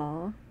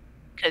 Aw.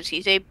 Because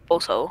he's a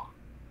bozo.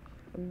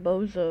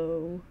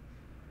 Bozo.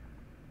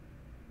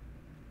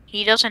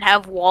 He doesn't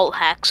have wall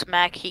hacks,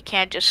 Mac. He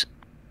can't just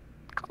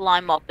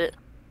climb up it.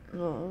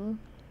 Aw.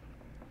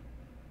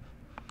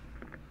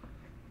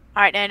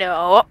 Alright, I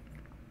know.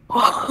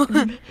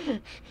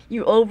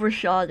 You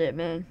overshot it,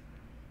 man.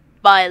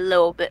 By a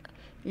little bit.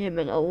 Yeah,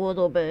 man, a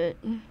little bit.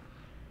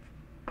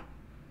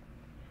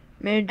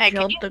 Man, Hey,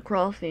 jumped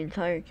across the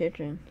entire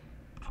kitchen.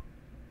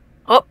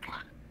 Oh.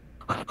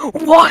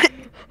 What?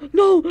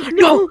 No,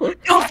 no,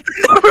 No,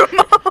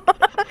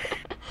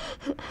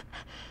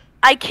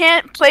 I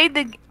can't play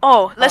the.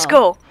 Oh, let's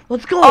go.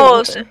 Let's go.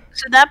 Oh, so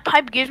that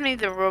pipe gives me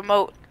the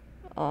remote.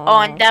 Oh,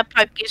 and that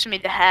pipe gives me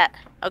the hat.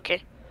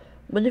 Okay.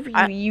 What if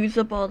you use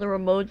up all the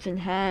remotes and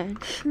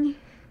hats?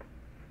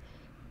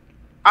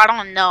 I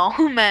don't know,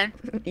 man.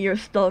 You're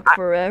stuck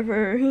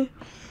forever.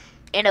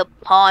 In a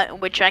pot,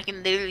 which I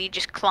can literally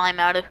just climb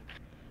out of.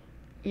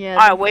 Yeah,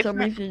 Alright, for wait some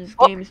for reason this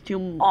game is too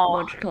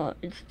much.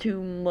 It's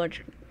too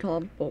much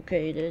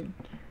complicated.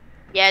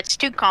 Yeah, it's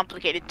too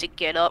complicated to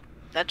get up.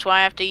 That's why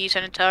I have to use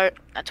an entire.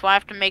 That's why I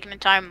have to make an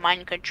entire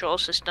mind control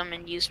system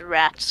and use the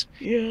rats.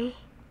 Yeah.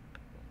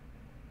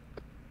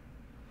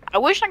 I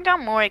wish I got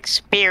more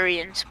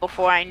experience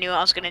before I knew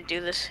I was gonna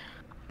do this.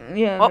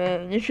 Yeah,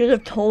 man. They should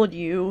have told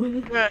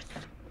you. Yes.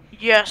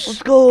 Yes.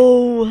 Let's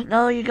go.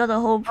 Now you gotta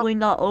hopefully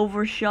not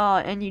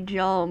overshot any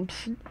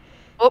jumps.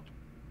 Oh.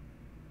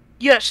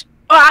 Yes.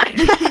 Ah!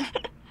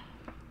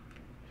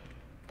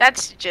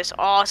 That's just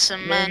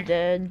awesome, You're man.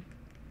 dead.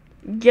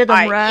 Get him,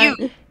 Alright,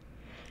 rat.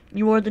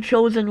 You are the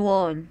chosen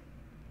one.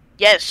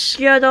 Yes.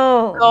 Get him.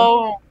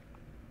 Go.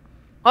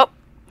 Oh,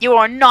 you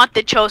are not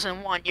the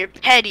chosen one. You're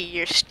petty.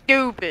 You're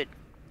stupid.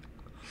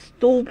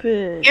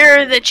 Stupid.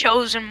 You're the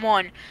chosen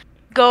one.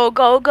 Go,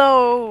 go,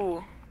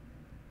 go.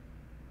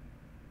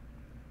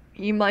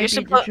 He might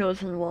be the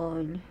chosen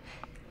one.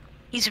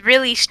 He's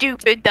really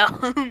stupid,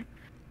 though.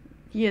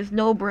 He has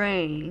no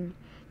brain.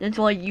 That's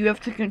why you have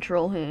to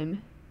control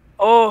him.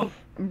 Oh.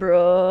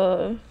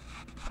 Bruh.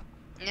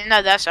 No,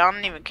 I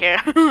don't even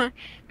care.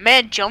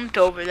 Man jumped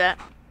over that.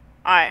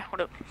 Alright,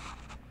 hold up.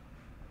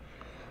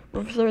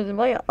 For some reason,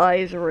 my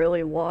eyes are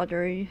really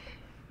watery.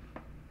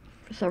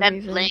 For some That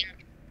reason. blink.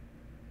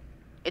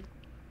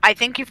 I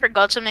think you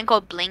forgot something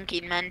called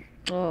blinking, man.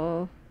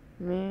 Oh,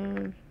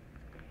 man.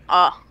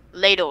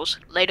 Ladles.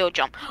 Ladle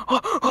jump.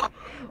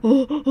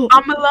 I'm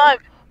I'm alive.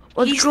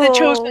 He's go. the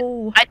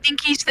chosen. I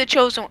think he's the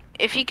chosen one.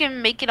 If he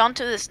can make it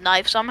onto this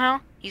knife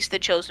somehow, he's the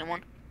chosen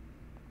one.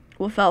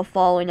 Without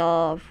falling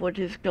off, which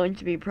is going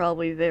to be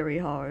probably very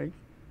hard.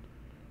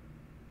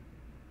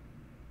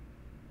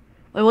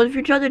 Wait, what if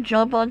you try to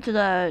jump onto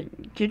that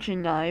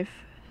kitchen knife?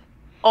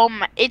 Oh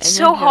my! It's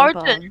so hard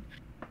to.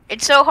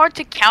 It's so hard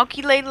to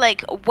calculate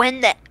like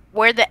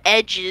where the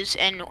edge is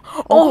and.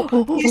 Oh,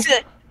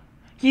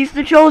 He's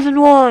the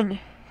chosen one.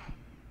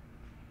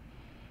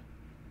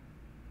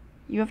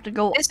 You have to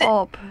go This is-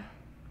 up.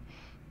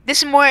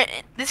 This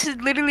is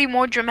literally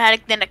more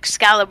dramatic than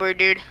Excalibur,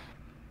 dude.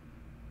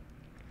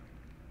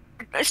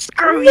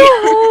 Screw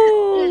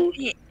No!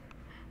 you.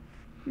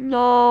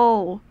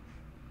 No.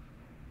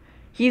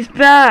 He's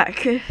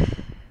back.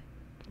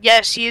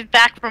 Yes, he is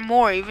back for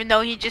more, even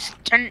though he just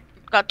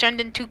got turned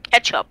into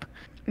ketchup.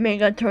 Man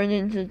got turned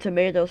into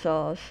tomato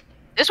sauce.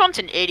 This one's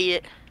an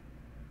idiot.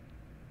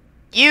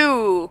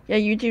 You. Yeah,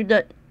 you do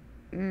that.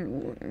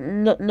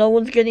 No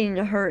one's getting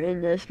hurt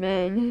in this,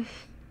 man.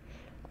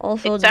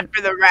 Also, Except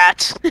for the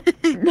rats.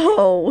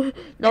 no,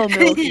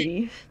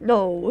 Milky,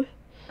 no.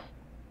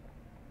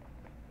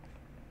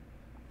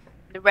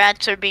 The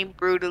rats are being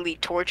brutally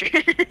tortured.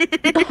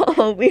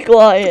 Oh, be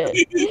quiet.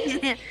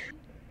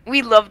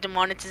 We love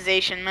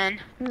demonetization, man.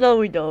 No,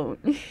 we don't.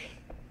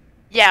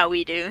 Yeah,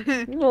 we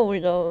do. No, we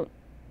don't.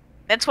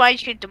 That's why you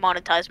should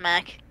demonetize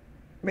Mac.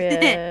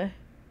 Yeah.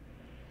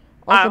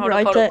 Alright, Also, hold bro,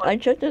 up, hold up, I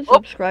checked the Oh.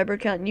 subscriber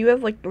count, and you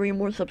have like 3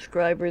 more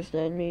subscribers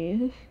than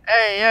me.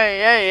 Hey,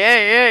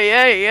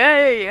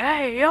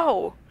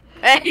 yo.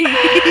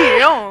 Hey,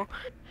 yo.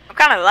 I'm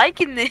kind of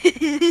liking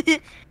this.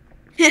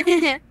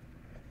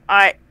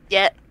 Alright,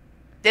 yeah.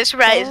 This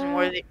rat isn't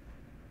worthy.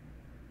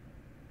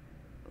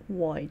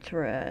 White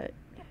rat.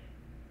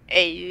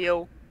 Hey,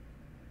 yo.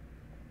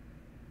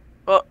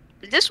 Well,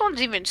 this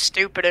one's even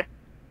stupider.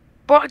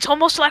 Bro, it's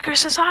almost like our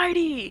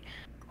society.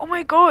 Oh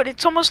my god,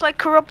 it's almost like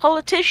corrupt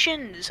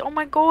politicians. Oh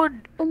my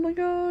god. Oh my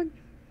god.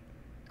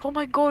 Oh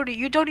my god,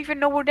 you don't even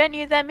know what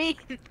any of that means.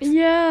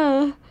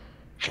 Yeah.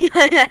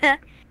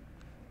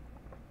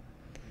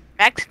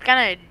 Max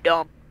kind of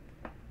dumb.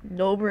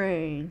 No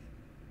brain.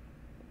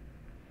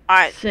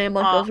 Alright, Same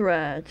like those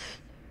rats.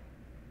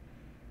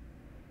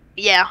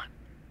 yeah.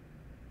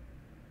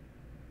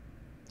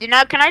 You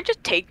know, can I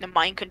just take the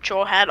mind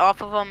control hat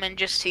off of him and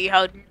just see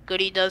how good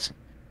he does?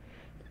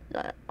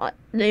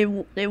 They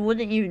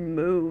wouldn't even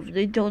move.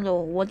 They don't know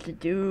what to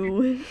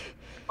do.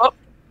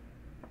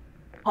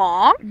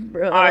 Huh?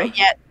 Bro. Alright,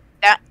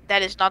 yeah,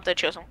 that is not the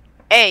chosen one.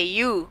 Hey,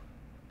 you!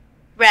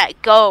 Rat,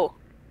 go!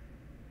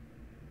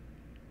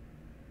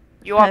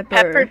 You want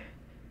pepper?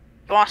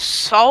 You want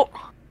salt?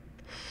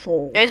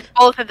 Salt. There's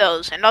both of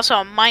those, and also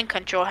a mind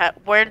control hat.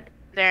 Where?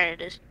 There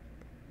it is.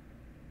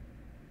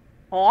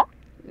 Huh?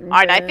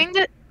 Alright, I think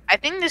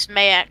this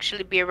may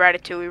actually be a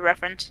Ratatouille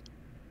reference.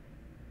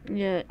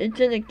 Yeah, it's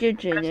in the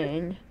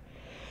kitchen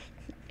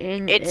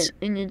and it's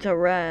a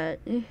rat.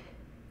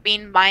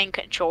 Being mind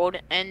controlled,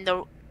 and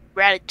the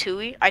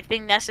Ratatouille, I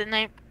think that's the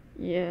name.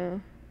 Yeah.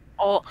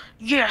 Oh,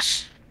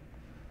 yes!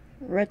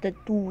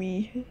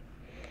 Ratatouille.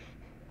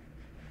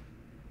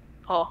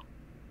 Oh.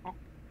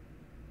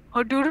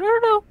 Oh,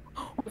 do.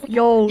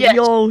 Yo, Yes.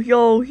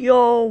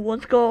 yo,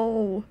 let's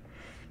go.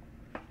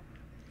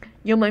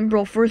 Yo, man,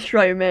 bro, first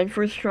try, man,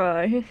 first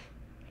try.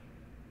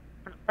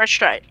 First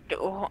try.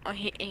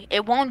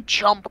 It won't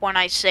jump when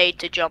I say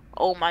to jump.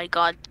 Oh my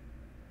god.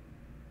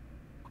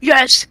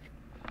 Yes!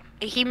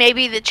 He may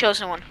be the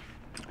chosen one.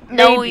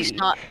 No, Maybe. he's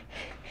not.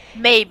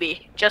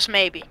 Maybe. Just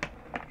maybe.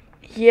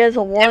 He has a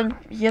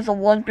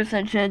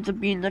 1% chance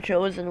of being the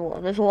chosen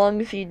one, as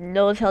long as he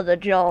knows how to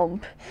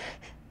jump.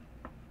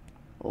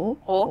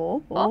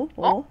 Oh.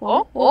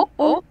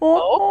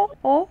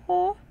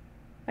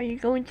 Are you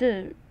going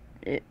to...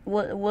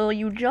 Will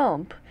you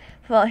jump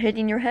without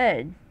hitting your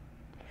head?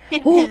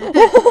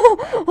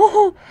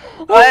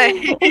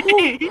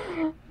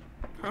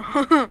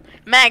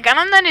 Mac, I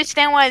don't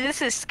understand why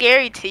this is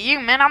scary to you,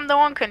 man. I'm the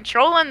one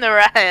controlling the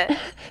rat.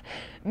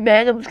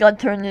 Man, almost got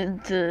turned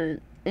into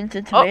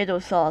tomato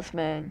sauce,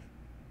 man.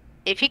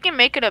 If he can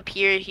make it up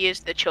here, he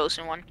is the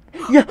chosen one.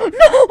 Yeah,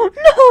 no!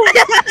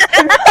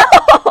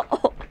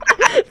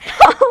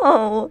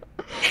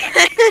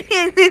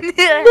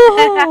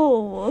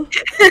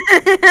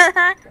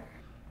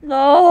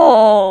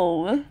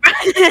 No!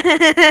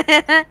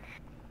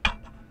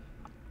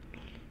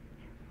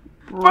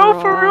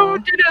 Bro, for real,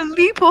 did a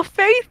leap of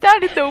faith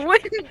out of the window.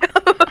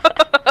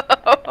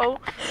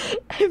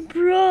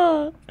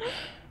 Bruh.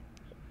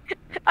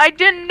 I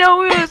didn't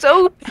know it was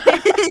open.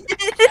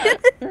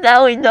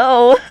 Now we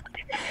know.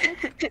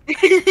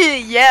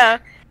 Yeah.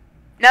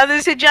 Now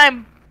there's a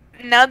giant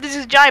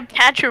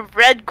patch of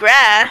red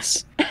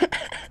grass.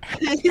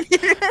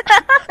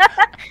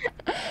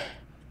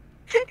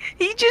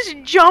 He just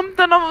jumped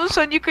and all of a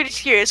sudden you could just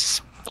hear a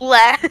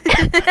splat.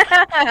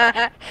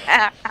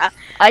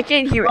 I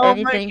can't hear Oh my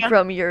anything God.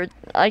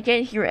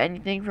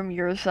 from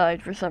your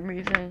side for some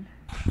reason.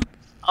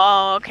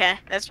 Oh, okay.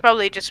 That's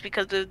probably just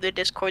because of the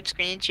Discord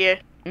screens here.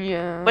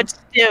 Yeah. But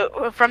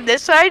still, from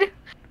this side,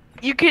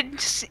 you could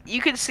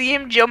see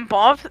him jump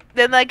off.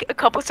 Then, like a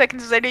couple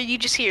seconds later, you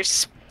just hear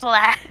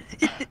splat.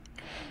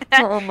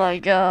 Oh my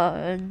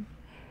god.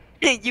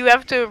 You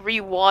have to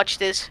rewatch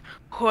this.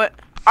 What?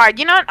 Alright,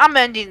 you know what? I'm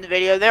ending the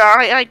video there.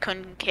 I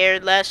couldn't care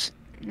less.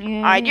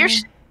 Yeah. Alright,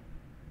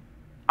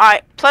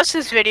 Alright, plus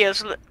this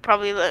video's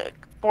probably like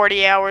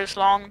 40 hours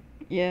long.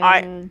 Yeah.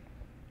 Alright.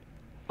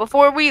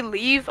 Before we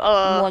leave,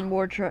 One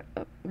more try.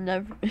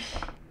 Never.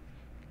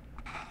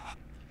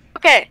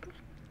 okay.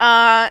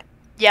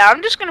 Yeah,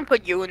 I'm just gonna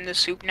put you in the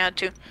soup now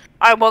too.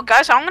 Alright, well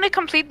guys, I'm gonna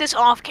complete this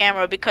off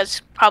camera because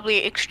it's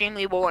probably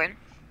extremely boring.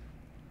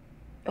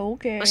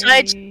 Okay.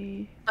 Besides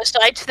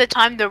the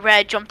time the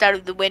rat jumped out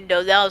of the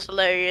window, that was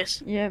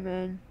hilarious. Yeah,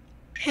 man.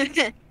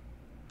 Hey,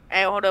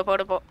 hold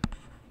up.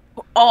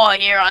 Oh,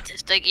 you're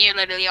autistic. You're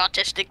literally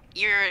autistic.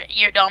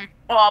 You're dumb.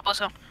 Oh,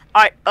 also.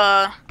 Alright,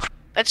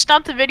 let's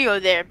stop the video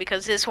there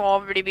because this will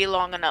already be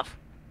long enough.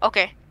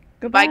 Okay.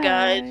 Goodbye. Bye,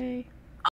 guys.